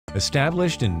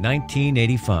Established in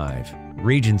 1985,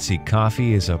 Regency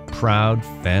Coffee is a proud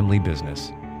family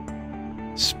business,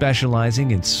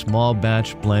 specializing in small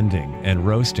batch blending and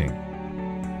roasting.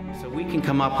 So we can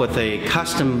come up with a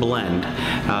custom blend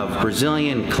of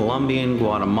Brazilian, Colombian,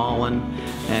 Guatemalan,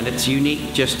 and it's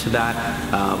unique just to that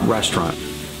restaurant.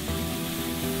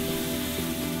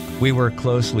 We work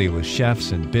closely with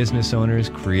chefs and business owners,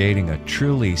 creating a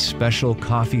truly special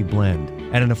coffee blend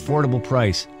at an affordable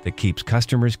price that keeps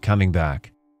customers coming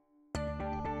back.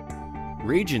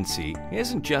 Regency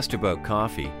isn't just about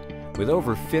coffee. With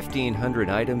over 1,500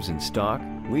 items in stock,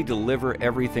 we deliver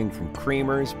everything from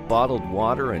creamers, bottled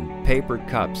water, and paper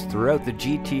cups throughout the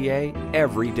GTA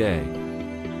every day.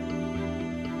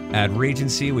 At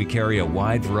Regency, we carry a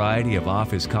wide variety of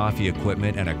office coffee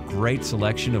equipment and a great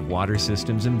selection of water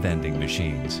systems and vending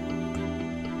machines.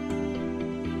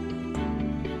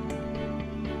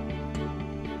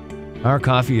 Our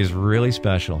coffee is really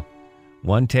special.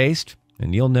 One taste,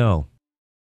 and you'll know.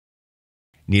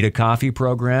 Need a coffee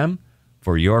program?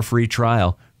 For your free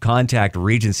trial, contact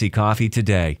Regency Coffee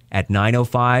today at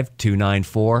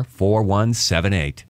 905-294-4178.